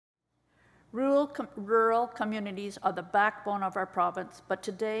Rural communities are the backbone of our province, but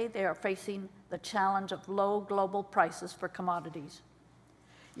today they are facing the challenge of low global prices for commodities.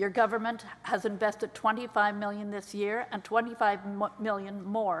 Your government has invested $25 million this year and $25 million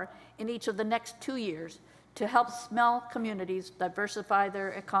more in each of the next 2 years to help small communities diversify their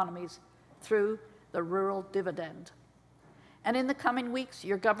economies through the rural dividend. And in the coming weeks,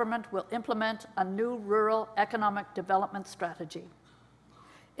 your government will implement a new rural economic development strategy.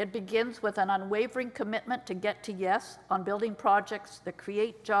 It begins with an unwavering commitment to get to yes on building projects that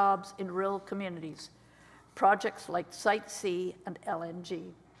create jobs in rural communities, projects like Site C and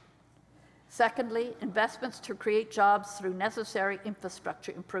LNG. Secondly, investments to create jobs through necessary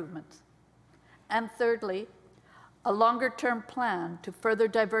infrastructure improvements. And thirdly, a longer-term plan to further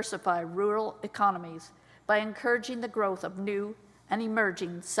diversify rural economies by encouraging the growth of new and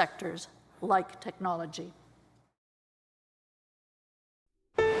emerging sectors like technology.